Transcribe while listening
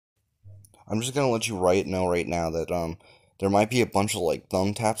I'm just gonna let you know right now that there might be a bunch of like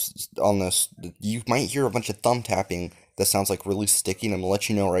thumb taps on this. You might hear a bunch of thumb tapping that sounds like really sticky, and I'm gonna let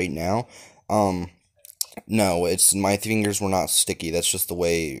you know right now. Um, no, it's my fingers were not sticky. That's just the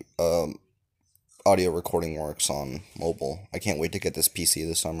way audio recording works on mobile. I can't wait to get this PC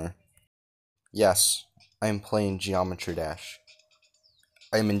this summer. Yes, I am playing Geometry Dash.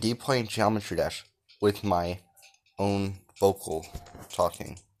 I am indeed playing Geometry Dash with my own vocal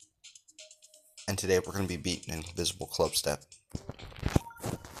talking. And today we're going to be beating Invisible Clubstep.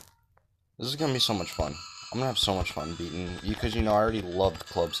 This is going to be so much fun. I'm going to have so much fun beating you because, I already loved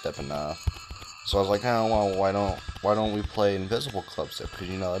Clubstep enough. So I was like, oh, well, why don't we play Invisible Clubstep? Because,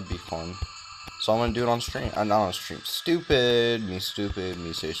 that'd be fun. So I'm going to do it on stream. Not on stream. Stupid, me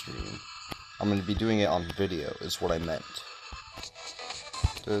say stream. I'm going to be doing it on video, is what I meant.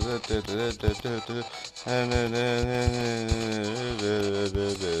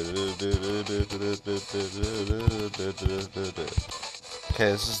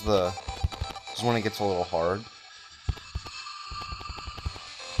 Okay, this is when it gets a little hard.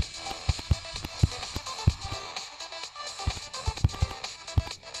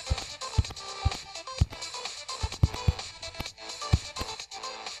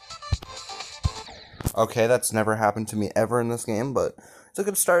 Okay, that's never happened to me ever in this game, but it's a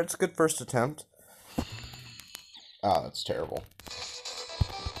good start. It's a good first attempt. Ah, that's terrible.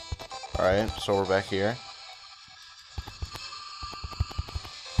 Alright, so we're back here.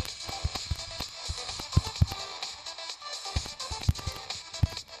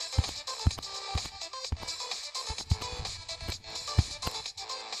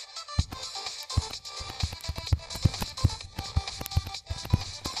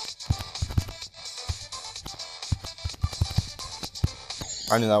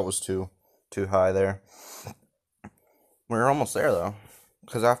 I knew that was too high there. We're almost there though,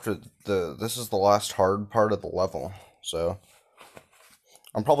 because after this is the last hard part of the level, so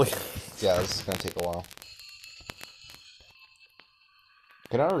I'm probably yeah, this is gonna take a while.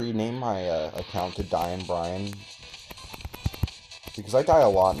 Can I rename my account to Dying Brian? Because I die a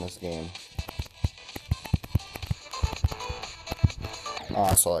lot in this game. Oh,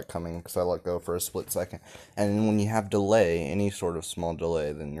 I saw that coming because I let go for a split second. And when you have delay, any sort of small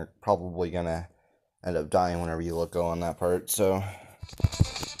delay, then you're probably gonna end up dying whenever you let go on that part, so...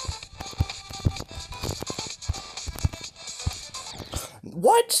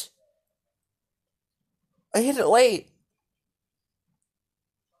 What?! I hit it late!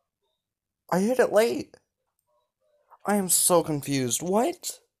 I hit it late! I am so confused.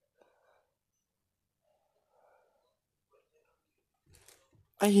 What?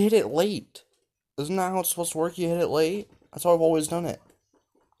 I hit it late. Isn't that how it's supposed to work? You hit it late? That's how I've always done it.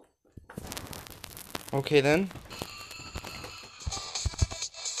 Okay then.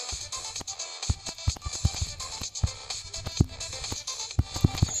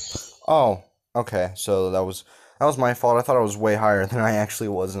 Oh, okay. So that was my fault. I thought I was way higher than I actually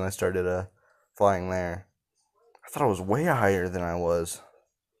was, and I started flying there. I thought I was way higher than I was.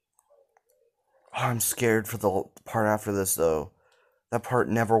 Oh, I'm scared for the part after this though. That part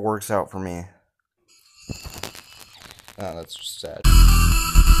never works out for me. Oh, that's just sad.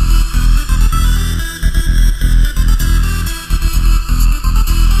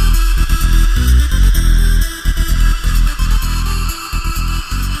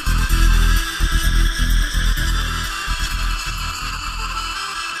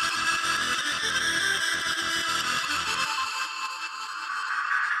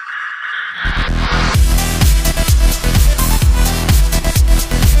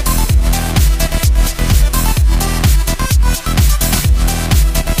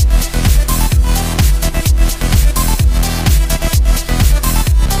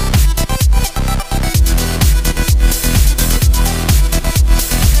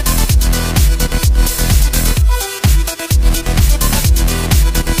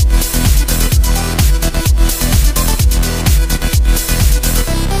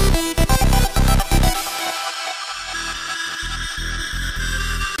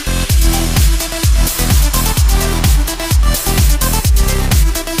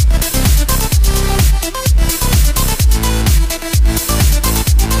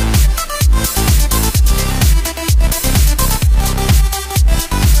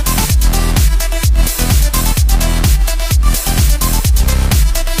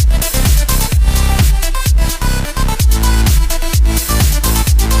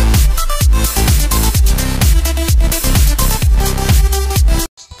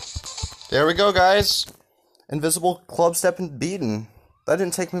 There we go, guys. Invisible Clubstep and beaten. That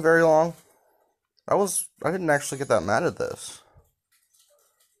didn't take me very long. I didn't actually get that mad at this.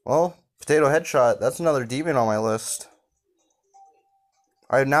 Well, Potato headshot. That's another demon on my list.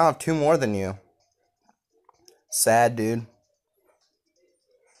 I now have two more than you. Sad, dude.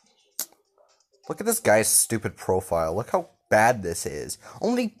 Look at this guy's stupid profile. Look how bad this is.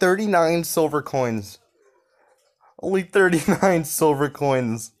 Only 39 silver coins. Only 39 silver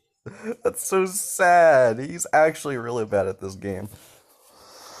coins. That's so sad. He's actually really bad at this game.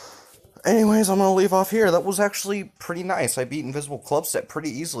 Anyways, I'm gonna leave off here. That was actually pretty nice. I beat Invisible Clubstep pretty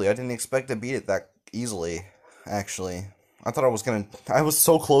easily. I didn't expect to beat it that easily, actually. I thought I was gonna. I was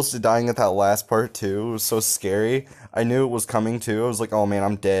so close to dying at that last part, too. It was so scary. I knew it was coming, too. I was like, oh man,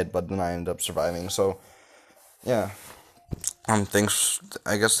 I'm dead, but then I ended up surviving. So, yeah. Thanks.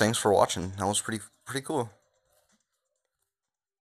 I guess thanks for watching. That was pretty cool.